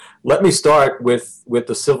Let me start with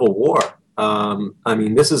the Civil War. I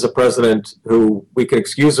mean, this is a president who we can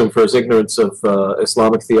excuse him for his ignorance of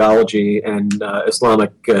Islamic theology and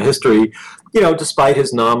Islamic history, despite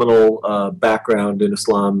his nominal background in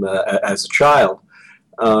Islam as a child.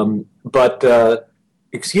 But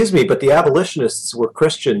excuse me, but the abolitionists were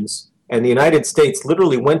Christians, and the United States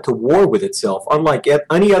literally went to war with itself, unlike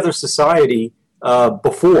any other society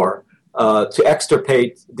before, to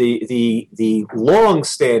extirpate the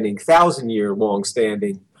long-standing, thousand-year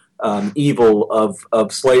long-standing evil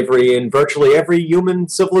of slavery in virtually every human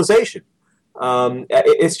civilization.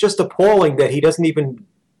 It's just appalling that he doesn't even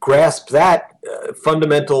grasp that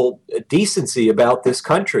fundamental decency about this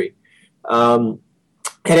country.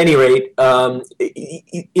 At any rate,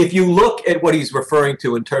 if you look at what he's referring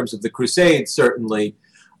to in terms of the Crusades, certainly,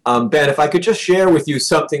 Ben, if I could just share with you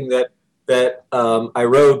something that I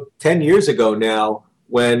wrote 10 years ago now,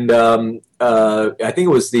 when I think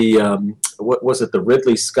it was what was it, the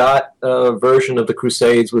Ridley Scott version of the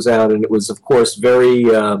Crusades was out, and it was, of course, very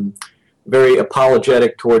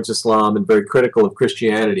apologetic towards Islam and very critical of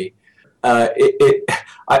Christianity.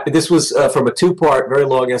 This was from a two-part, very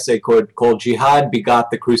long essay called Jihad Begot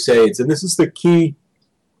the Crusades, and this is the key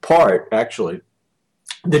part, actually.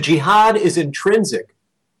 The jihad is intrinsic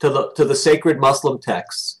to the sacred Muslim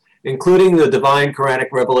texts, including the divine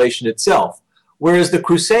Quranic revelation itself, whereas the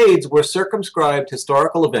Crusades were circumscribed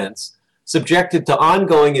historical events subjected to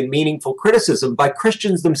ongoing and meaningful criticism by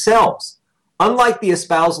Christians themselves. Unlike the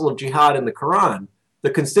espousal of jihad in the Quran,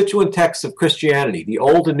 the constituent texts of Christianity, the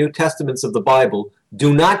Old and New Testaments of the Bible,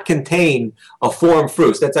 do not contain a forum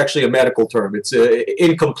fruus. That's actually a medical term. It's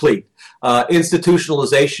incomplete.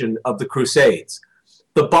 Institutionalization of the Crusades.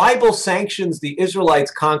 The Bible sanctions the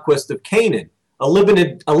Israelites' conquest of Canaan, a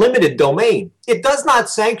limited domain. It does not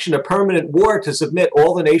sanction a permanent war to submit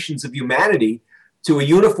all the nations of humanity to a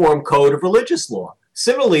uniform code of religious law.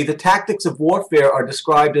 Similarly, the tactics of warfare are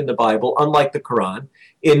described in the Bible, unlike the Quran,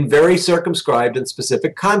 in very circumscribed and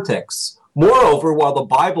specific contexts. Moreover, while the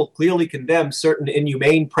Bible clearly condemns certain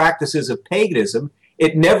inhumane practices of paganism,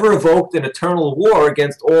 it never evoked an eternal war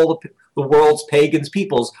against all the world's pagans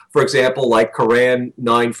peoples, for example, like Quran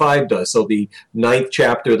 9:5 does, so the 9th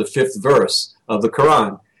chapter, the 5th verse of the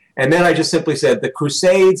Quran. And then I just simply said the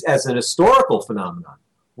Crusades as an historical phenomenon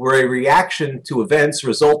were a reaction to events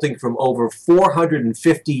resulting from over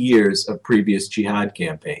 450 years of previous jihad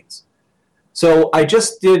campaigns. So I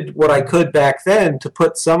just did what I could back then to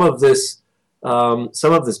put some of this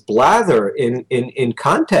blather in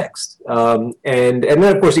context. And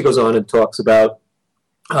then, of course, he goes on and talks about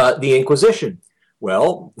the Inquisition.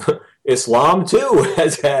 Well, Islam, too,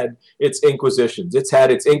 has had its inquisitions. It's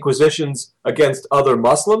had its inquisitions against other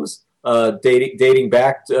Muslims, dating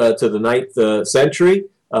back to the 9th century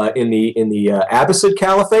in the Abbasid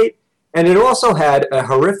Caliphate. And it also had a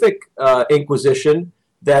horrific inquisition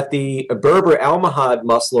that the Berber Almohad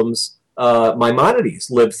Muslims,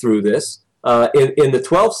 Maimonides, lived through this in the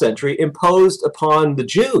 12th century, imposed upon the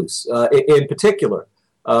Jews in particular,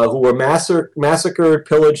 who were massacred,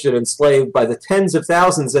 pillaged, and enslaved by the tens of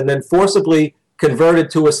thousands, and then forcibly converted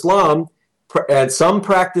to Islam. And some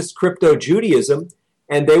practiced crypto-Judaism,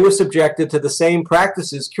 and they were subjected to the same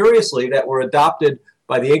practices, curiously, that were adopted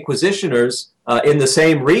by the Inquisitioners in the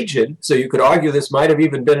same region. So you could argue this might have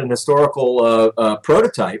even been an historical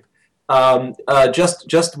prototype,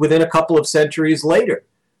 just within a couple of centuries later.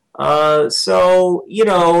 So, and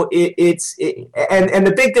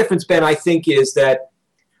the big difference, Ben, I think, is that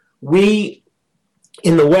we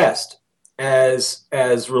in the West, as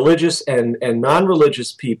religious and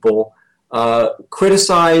non-religious people,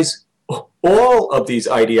 criticize all of these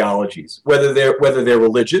ideologies, whether they're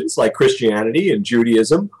religions like Christianity and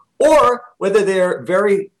Judaism, or whether they're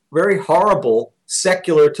very, very horrible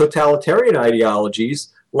secular totalitarian ideologies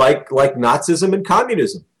like Nazism and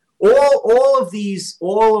communism. All of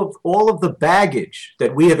the baggage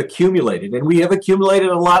that we have accumulated, and we have accumulated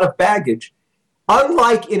a lot of baggage,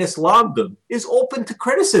 unlike in Islamdom, is open to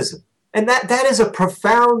criticism. And that is a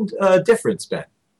profound difference, Ben.